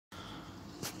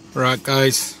Right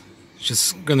guys,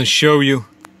 just gonna show you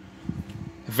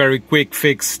a very quick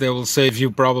fix that will save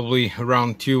you probably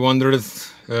around 200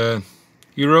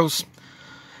 euros.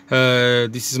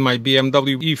 This is my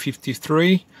BMW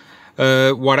E53.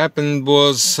 What happened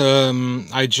was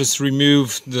I just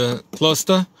removed the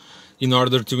cluster in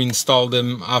order to install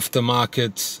them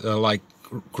aftermarket like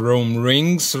chrome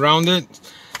rings around it.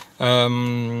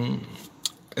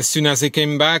 As soon as I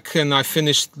came back and I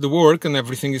finished the work and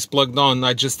everything is plugged on,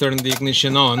 I just turned the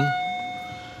ignition on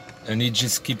and it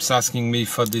just keeps asking me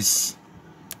for this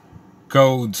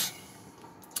code.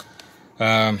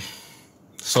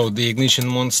 So the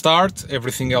ignition won't start,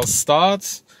 everything else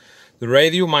starts. The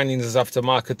radio, mine is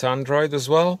aftermarket Android as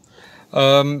well.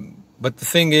 But the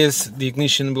thing is, the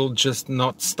ignition will just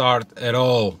not start at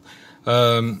all.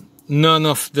 None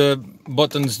of the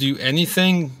buttons do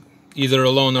anything, either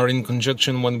alone or in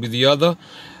conjunction one with the other.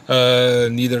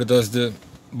 Neither does the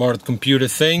board computer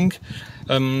thing.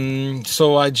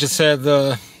 So I just had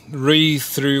read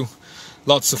through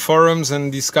lots of forums,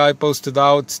 and this guy posted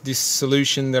out this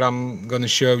solution that I'm gonna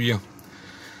show you.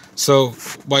 So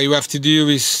what you have to do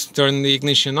is turn the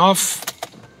ignition off.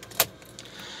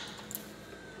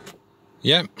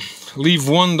 Yeah, leave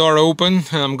one door open,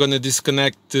 and I'm gonna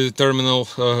disconnect the terminal,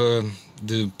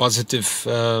 the positive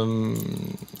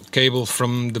cable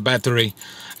from the battery,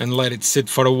 and let it sit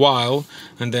for a while,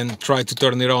 and then try to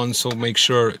turn it on. So make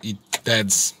sure it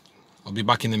deads. I'll be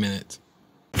back in a minute.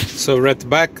 So we're at the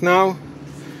back now.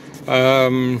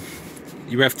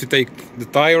 You have to take the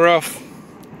tire off,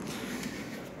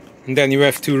 and then you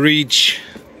have to reach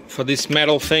for this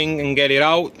metal thing and get it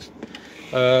out.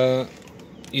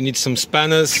 You need some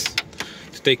spanners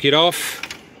to take it off.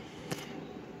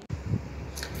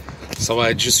 So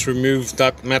I just removed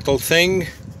that metal thing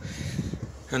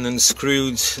and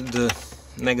unscrewed the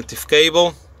negative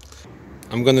cable.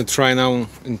 I'm gonna try now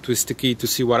and twist the key to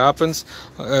see what happens.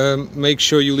 Make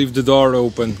sure you leave the door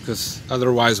open, because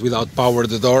otherwise without power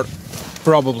the door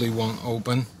probably won't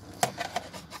open.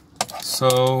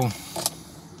 So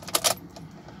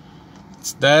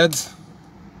it's dead,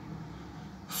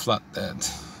 flat dead,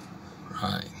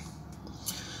 right?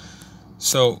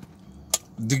 So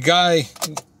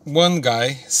one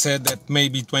guy said that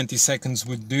maybe 20 seconds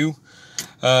would do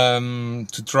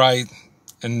to try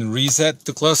and reset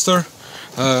the cluster.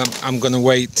 I'm gonna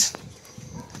wait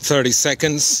 30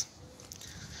 seconds,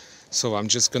 so I'm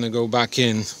just gonna go back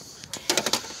in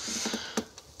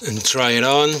and try it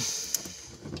on.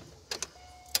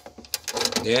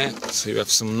 Yeah, so you have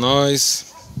some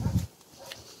noise.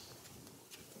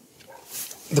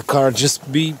 The car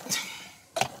just beeped.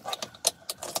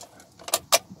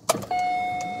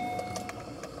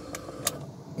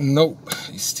 Nope,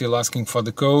 he's still asking for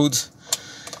the code.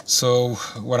 So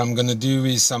what I'm gonna do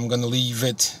is I'm gonna leave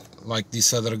it, like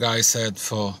this other guy said,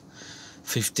 for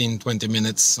 15-20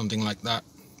 minutes, something like that.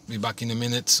 Be back in a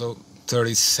minute. So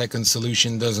 30-second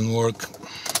solution doesn't work.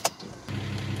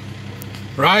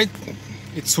 Right,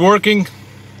 it's working,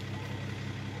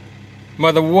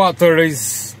 but the water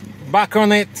is back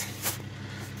on it.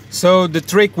 So the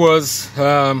trick was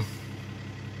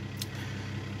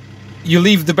you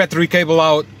leave the battery cable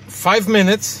out 5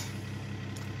 minutes,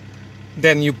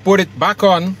 then you put it back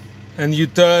on and you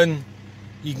turn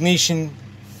ignition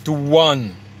to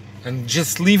 1 and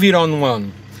just leave it on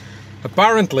 1.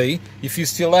 Apparently, if you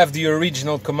still have the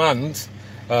original command,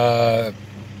 the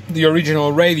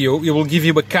original radio, it will give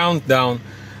you a countdown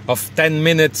of 10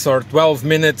 minutes or 12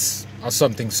 minutes or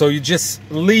something. So you just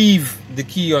leave the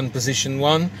key on position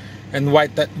 1 and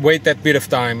wait that bit of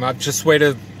time. I've just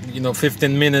waited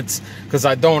 15 minutes because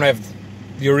I don't have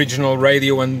the original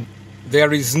radio and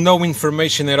there is no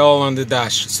information at all on the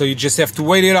dash. So you just have to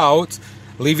wait it out,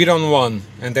 leave it on 1.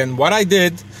 And then what I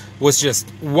did was,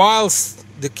 just whilst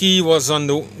the key was on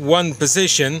the 1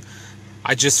 position,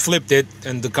 I just flipped it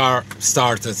and the car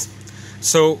started.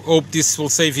 So hope this will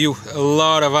save you a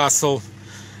lot of hassle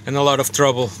and a lot of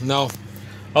trouble. Now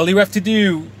all you have to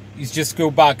do is just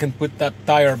go back and put that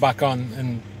tire back on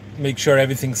and make sure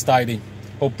everything's tidy.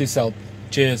 Hope this helped.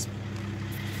 Cheers.